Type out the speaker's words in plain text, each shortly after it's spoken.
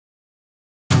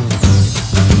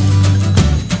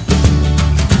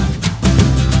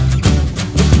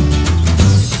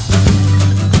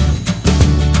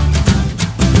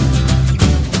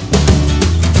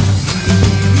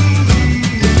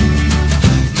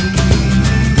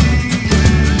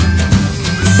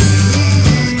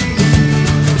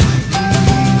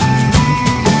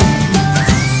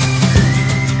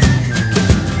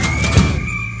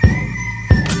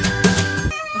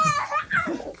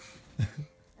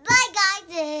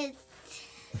is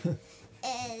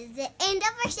the end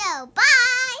of our show.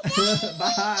 Bye.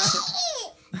 Bye.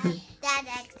 Dad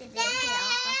accidentally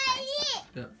off.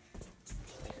 Yep.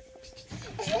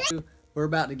 We're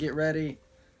about to get ready.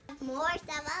 More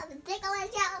stuff on the Tickling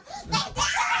Show.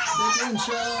 Tickling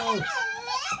Show.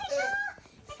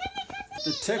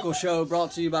 The Tickle Show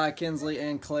brought to you by Kinsley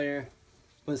and Claire.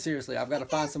 But seriously, I've got to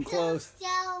find some clothes.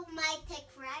 Show might take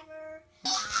forever.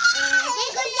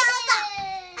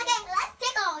 Okay, let's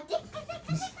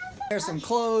tickle. Here's some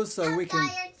clothes so we can.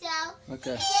 Tired, so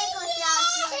Okay. Tickle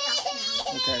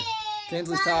Show. Okay.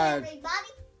 Kinsley's tired.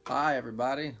 Bye,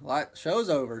 everybody. Show's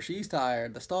over. She's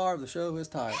tired. The star of the show is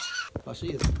tired. Oh,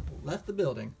 she has left the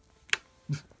building.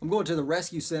 I'm going to the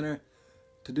rescue center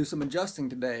to do some adjusting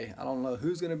today. I don't know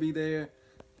who's going to be there,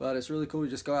 but it's really cool.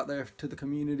 You just go out there to the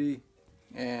community,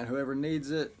 and whoever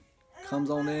needs it comes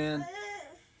on in. And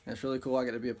it's really cool. I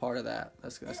get to be a part of that.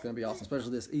 That's going to be awesome,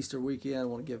 especially this Easter weekend. I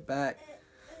want to give back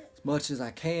as much as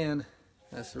I can.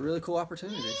 That's a really cool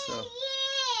opportunity. So,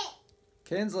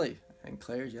 Kinsley. And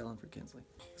Claire's yelling for Kinsley.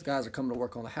 These guys are coming to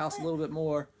work on the house a little bit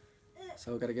more.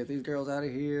 So we got to get these girls out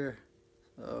of here.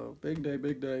 So big day,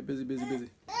 busy, busy,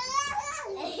 busy.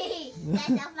 That's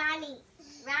so funny,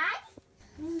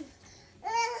 right?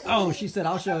 Oh, she said,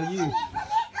 I'll show you. I'm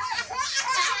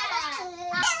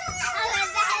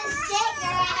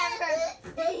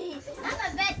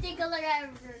a best tickler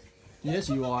ever. Yes,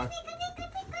 you are.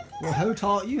 Well, who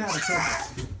taught you how to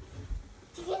tickle?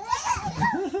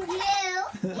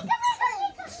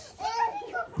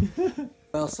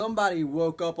 Well, somebody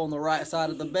woke up on the right side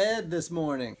of the bed this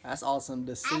morning. That's awesome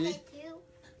to see. I did too.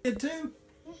 You did too?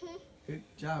 Good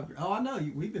job. Oh, I know.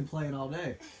 We've been playing all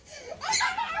day.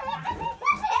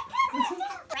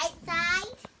 Right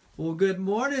side. Well, good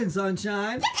morning,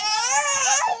 sunshine.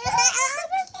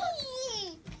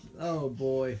 Oh,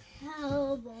 boy.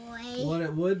 Oh, boy. What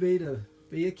it would be to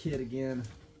be a kid again.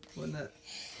 Wouldn't it?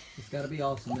 It's got to be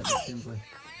awesome, isn't it, Kinsley?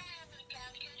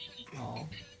 Oh.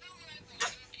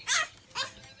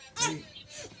 Hey.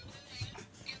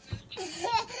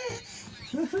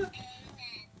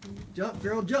 Jump,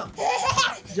 girl, jump.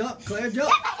 Jump, Claire,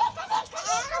 jump.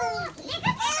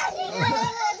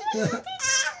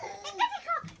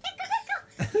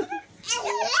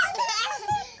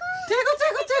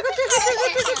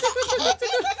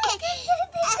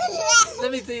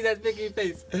 Let me see that big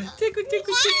face. Tickle, tickle,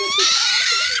 tickle,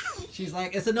 tickle. She's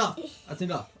like, it's enough. That's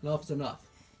enough. Enough's enough.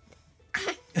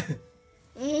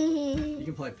 You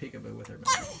can play peekaboo with her,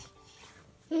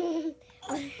 man.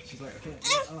 She's like, okay.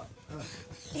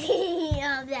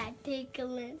 I'm that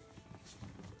tickling.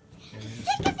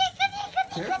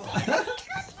 Careful.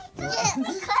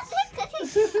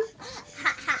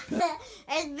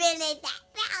 It's really that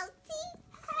bouncy.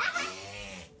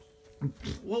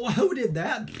 Well, who did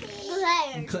that?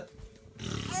 Claire.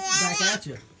 Back at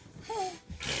you.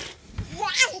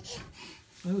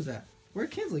 Who's that?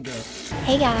 Where'd Kinsley go?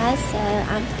 Hey guys, so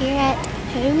I'm here at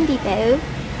Home Depot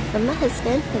with my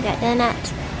husband. We got done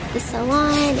at the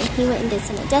salon and he went and did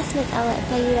some adjustments. I'll let him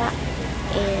tell you that.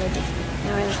 And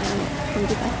now we're looking at Home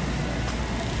Depot.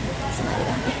 Somebody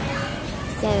got me.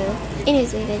 So,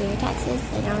 anyways, we go do our taxes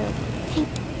and now we're looking at paint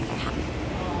our house.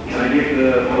 Can I get the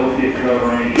OC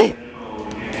covering?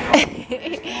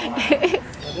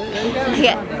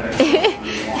 Yeah.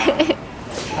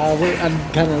 I'm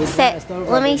kind of So,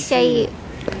 let me show you.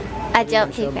 I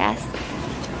jumped too fast.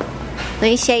 Let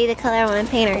me show you the color I want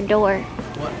to paint our door.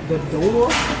 What? The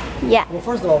door? Yeah. Well,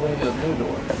 first of all, we need a new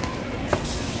door.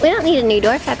 We don't need a new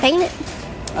door if I paint it.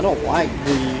 I don't like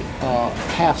the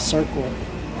half circle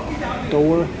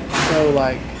door. So,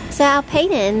 like. So I'll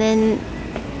paint it and then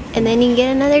you can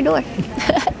get another door.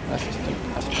 That's just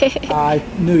stupid. I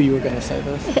knew you were going to say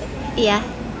this. Yeah.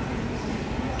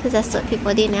 Because that's what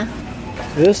people do now.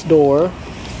 This door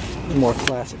is more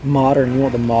classic. Modern. You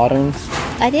want the modern?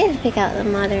 I did pick out the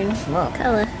modern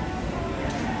color.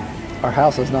 Our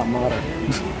house is not modern.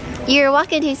 You were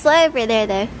walking too slow over there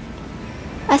though.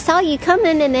 I saw you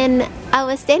coming and then I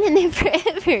was standing there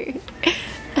forever.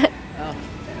 Oh.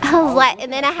 I was like,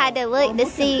 and then I had to look to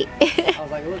see. I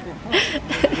was like, look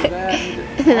at that.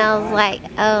 And I was like,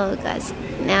 oh gosh,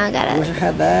 now I gotta I wish I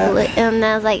had that. look. And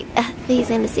I was like, he's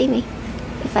gonna see me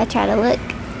if I try to look.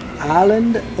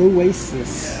 Island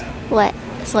Oasis. What?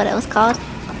 That's what it was called?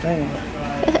 I think.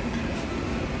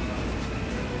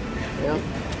 Yep.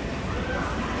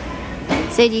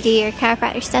 So did you do your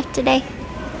chiropractor stuff today?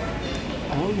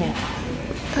 Oh yeah.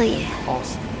 Oh yeah.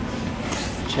 Awesome.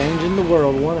 Changing the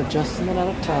world one adjustment at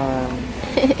a time.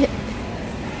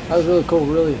 That was really cool,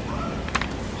 really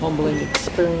humbling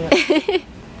experience.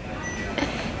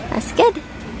 That's good.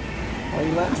 Why are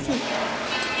you laughing?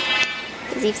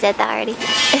 Because you've said that already.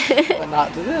 But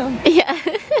not to them. Yeah.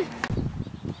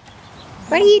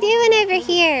 What are you doing over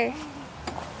here?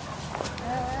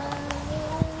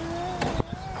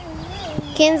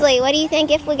 Kinsley, what do you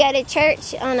think if we go to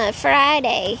church on a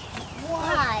Friday?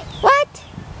 What? What?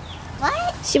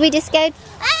 What? Should we just go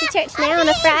to church now on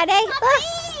a Friday? Look,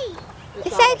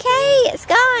 it's okay. It's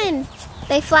gone.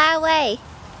 They fly away.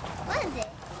 What is it?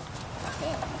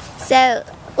 So,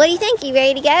 what do you think? You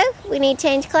ready to go? We need to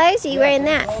change clothes? Are you wearing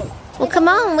that? Well, come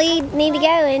on. We need to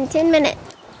go in 10 minutes.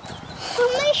 Oh,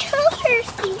 my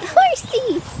horsey.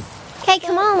 Horsey. Okay,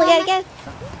 come on. We gotta go.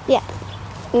 Yeah.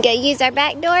 We go use our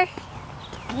back door.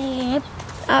 Yep.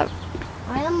 Oh,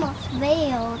 I almost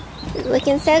failed.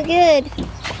 looking so good.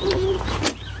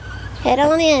 Head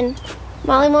on in.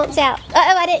 Molly wants out.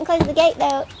 Uh-oh, I didn't close the gate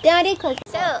though. No, I did close it.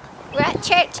 So, we're at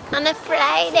church on a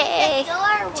Friday.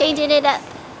 Changing it up.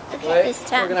 Wait, this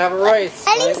time. we're gonna have a race.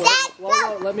 Ready, Wait, set, whoa, go.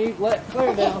 whoa, let me let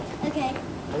Claire down. Okay.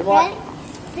 Ready, Mark?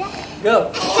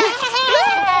 Go. She's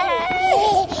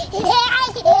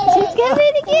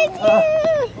coming to get you.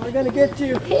 We're gonna get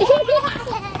you.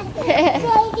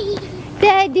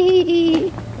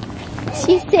 Daddy.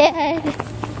 She said,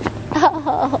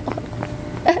 oh,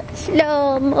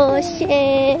 slow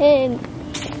motion.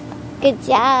 Good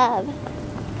job.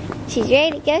 She's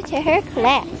ready to go to her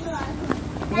class.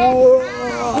 Whoa.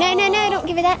 No, no, no, don't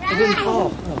give her that. It didn't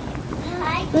fall.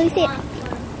 Let me see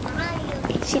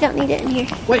it. She don't need it in here.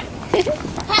 Wait. Who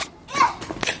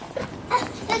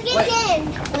gets 10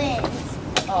 wins?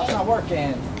 Oh, it's not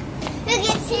working. Who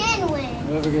gets 10 wins?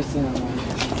 Whoever gets in.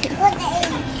 What the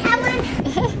I win.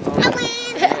 I win.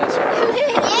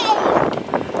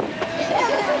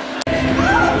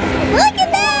 Look at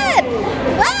that!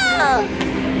 Wow!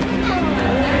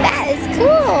 That is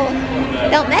cool.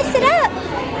 Don't mess it up.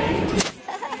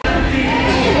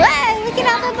 Whoa, look at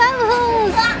all the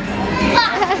bubbles.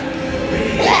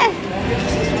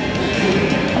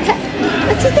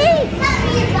 What you think?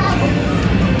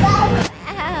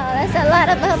 Wow, that's a lot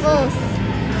of bubbles.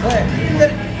 Claire,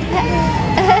 get it.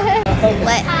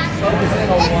 What? Focus in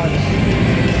on one.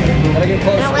 Gotta get I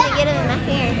closer. don't want to get them in my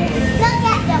hair. Look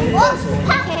at the wolf.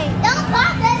 Okay. Don't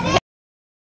pop it.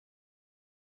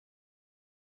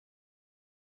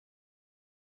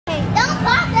 Don't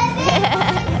pop it.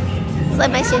 Slow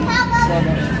motion.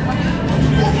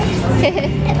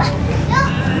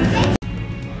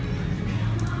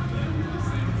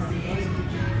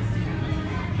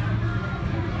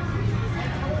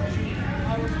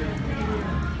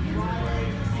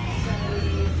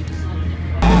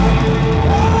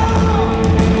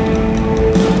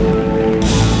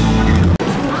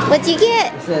 What'd you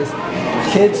get? It says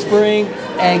Kid Spring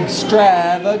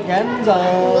Extravaganza.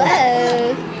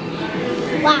 Whoa.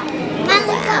 Wow.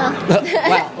 Wow.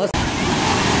 Wow, let's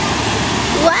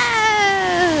Wow.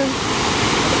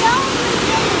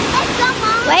 Let's go,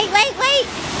 Mom. Wait, wait, wait.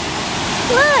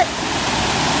 Look.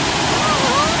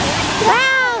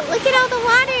 Wow, look at all the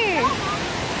water.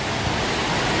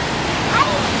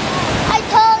 I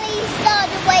totally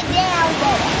saw the way down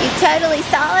there. You totally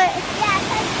saw it? Yeah,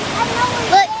 I know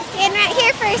it's Look, stand right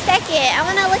here for a second. I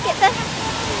want to look at the...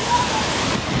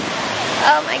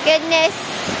 Oh my goodness.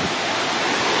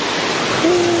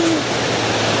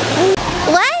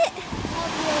 What?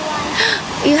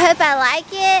 You hope I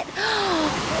like it?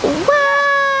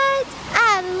 What?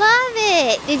 I love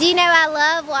it. Did you know I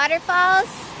love waterfalls?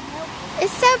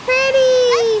 It's so pretty.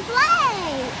 Let's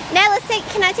play. Now let's take,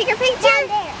 can I take a picture? Down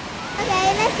there.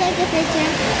 Okay, let's take a picture.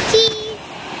 Cheese.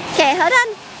 Okay, hold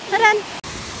on. Hold on.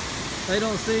 They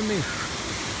don't see me.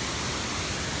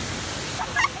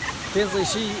 Kinsley,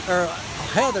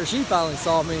 Heather, she finally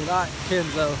saw me, not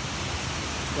Kenzo.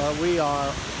 But we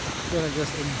are gonna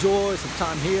just enjoy some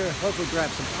time here. Hopefully grab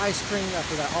some ice cream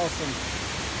after that awesome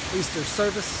Easter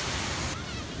service.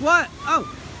 What? Oh,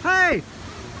 hey!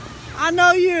 I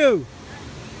know you!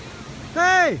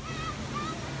 Hey!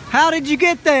 How did you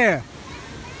get there?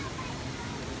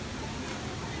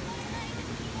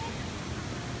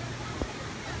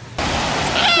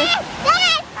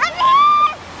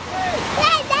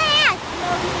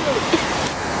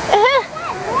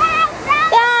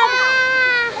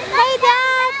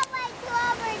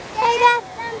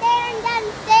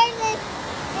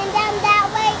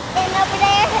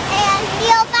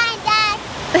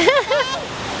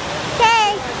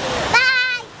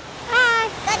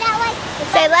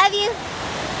 Say love you.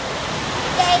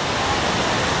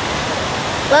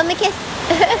 Love me kiss.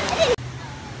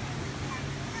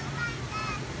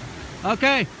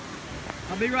 Okay,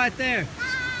 I'll be right there.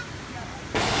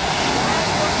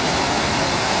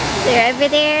 They're over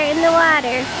there in the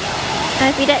water. I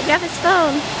hope he doesn't drop his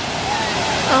phone.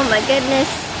 Oh my goodness.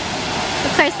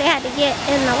 Of course they had to get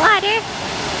in the water.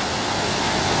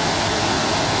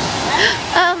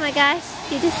 Oh my gosh,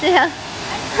 you just fell.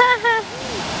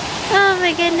 Oh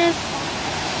my goodness.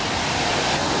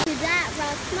 To that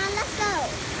rock. Come on, let's go.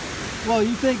 Well,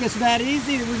 you think it's that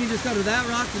easy that we can just go to that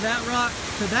rock, to that rock,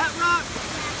 to that rock?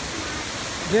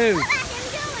 Dude,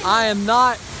 I am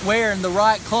not wearing the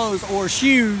right clothes or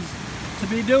shoes to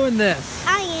be doing this.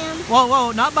 I am. Whoa,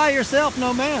 whoa, not by yourself,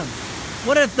 no ma'am.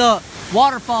 What if the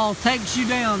waterfall takes you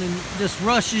down and just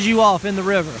rushes you off in the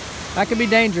river? That could be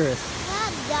dangerous.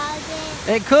 That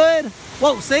doesn't. It could.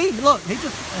 Whoa, see? Look, he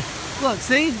just, look,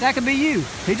 see? That could be you.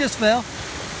 He just fell.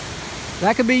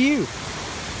 That could be you.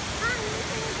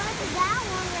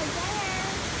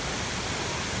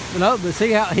 No, but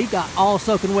see how he got all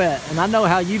soaking wet, and I know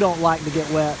how you don't like to get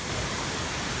wet.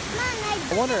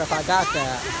 I wonder if I got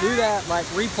that. Do that, like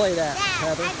replay that,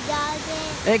 Heather.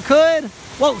 It could.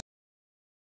 Whoa.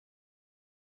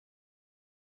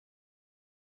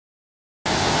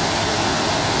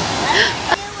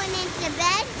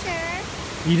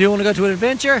 You do want to go to an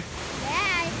adventure?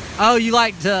 Yeah. Oh, you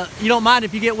don't mind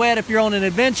if you get wet if you're on an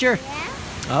adventure?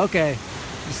 Yeah. Okay.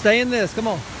 Just stay in this. Come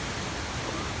on.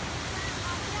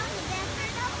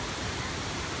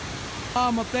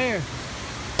 I'm up there.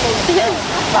 Oh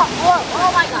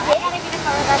my god, I gotta get in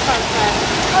front of our phone.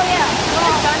 Oh yeah. The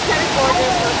sunset is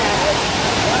gorgeous.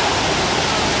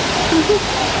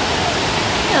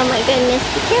 Oh my goodness,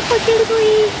 be careful,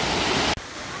 Kinsley.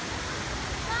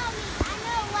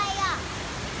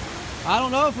 I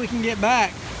don't know if we can get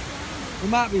back. We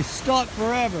might be stuck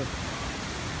forever.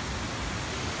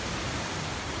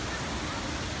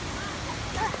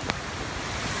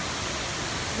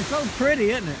 It's so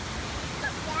pretty, isn't it?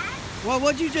 Well,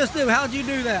 what'd you just do? How'd you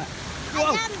do that?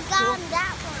 Whoa. I jumped down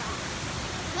that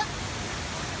one.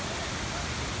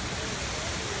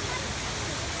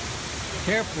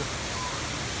 Careful.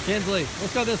 Kinsley,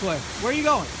 let's go this way. Where are you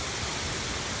going?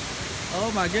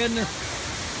 Oh my goodness.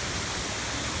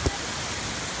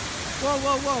 Whoa,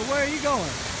 whoa, whoa, where are you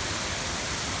going?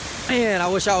 Man, I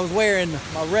wish I was wearing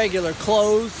my regular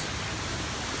clothes.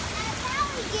 How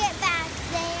do we get back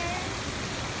there?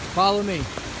 Follow me.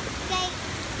 Okay.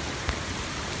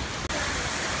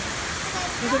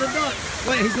 He's gonna duck.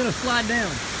 Wait, he's gonna slide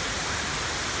down.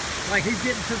 Like he's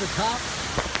getting to the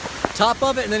top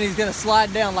of it, and then he's gonna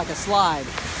slide down like a slide.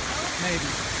 Maybe.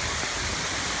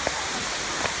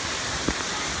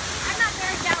 I'm not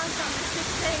very jealous on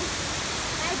this thing.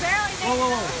 I barely made Whoa, whoa,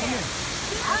 it whoa, over come here. here.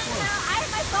 I don't know. I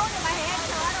have my phone in my hand,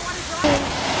 so I don't want to draw it.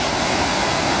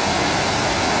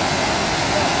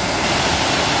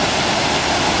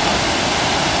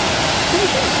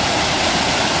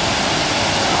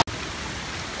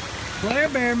 Claire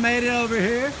Bear made it over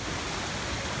here.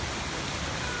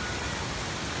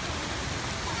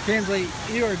 Kinsley,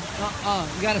 you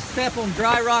gotta step on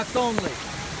dry rocks only.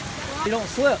 You don't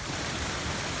slip.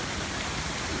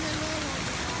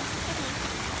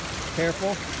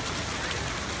 Careful.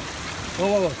 Whoa,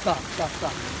 whoa, whoa, stop.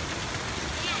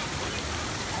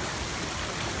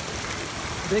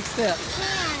 Big step.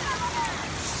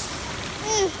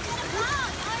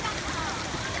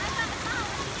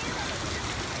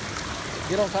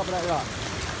 Get on top of that rock.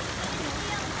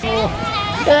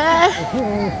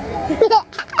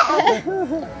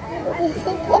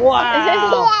 Wow!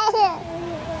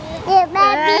 Yeah,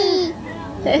 baby.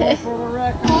 For the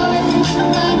wreck.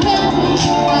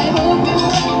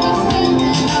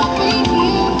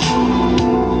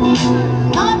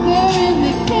 Out there in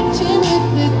the kitchen with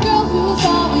the girl who's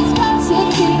always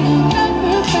gossiping and got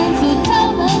her friends to tell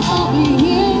them I'll be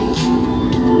here.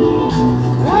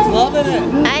 He's loving it.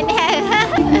 I know.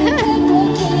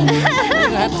 You're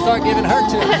gonna have to start giving her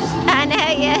tips. I know,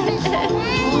 yeah.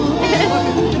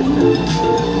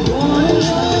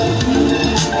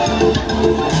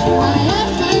 I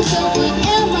ask myself, what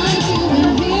am I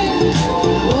doing here?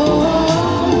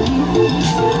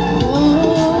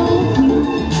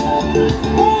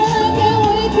 And I can't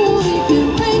wait till we can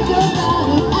break about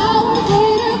an hour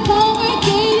later.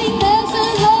 Congregating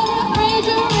messes on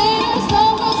refrigerators.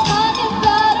 Someone's talking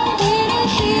about a later.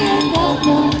 She ain't got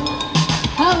one.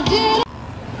 How did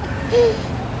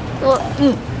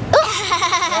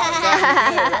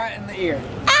Right in the ear.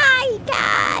 Oh,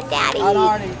 God, Daddy. I'd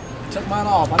already took mine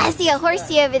off. I see a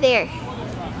horsey over there.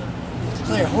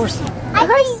 Claire, horsey. A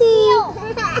horsey.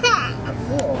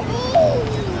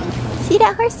 See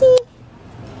that horsey?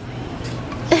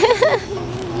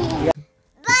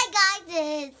 Bye,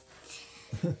 guys.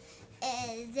 This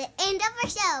is the end of our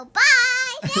show.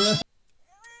 Bye.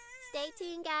 Stay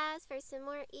tuned, guys, for some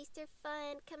more Easter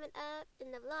fun coming up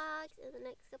in the vlogs in the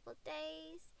next couple of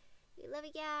days. We love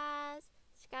you guys.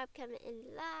 Subscribe, comment, and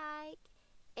like.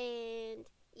 And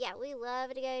yeah, we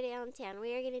love to go downtown.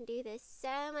 We are going to do this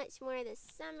so much more this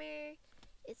summer.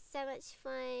 It's so much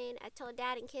fun. I told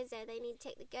Dad and kids that they need to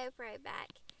take the GoPro back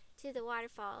to the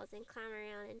waterfalls and climb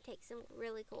around and take some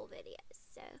really cool videos.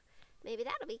 So maybe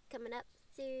that'll be coming up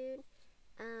soon.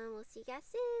 We'll see you guys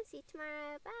soon. See you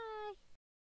tomorrow. Bye.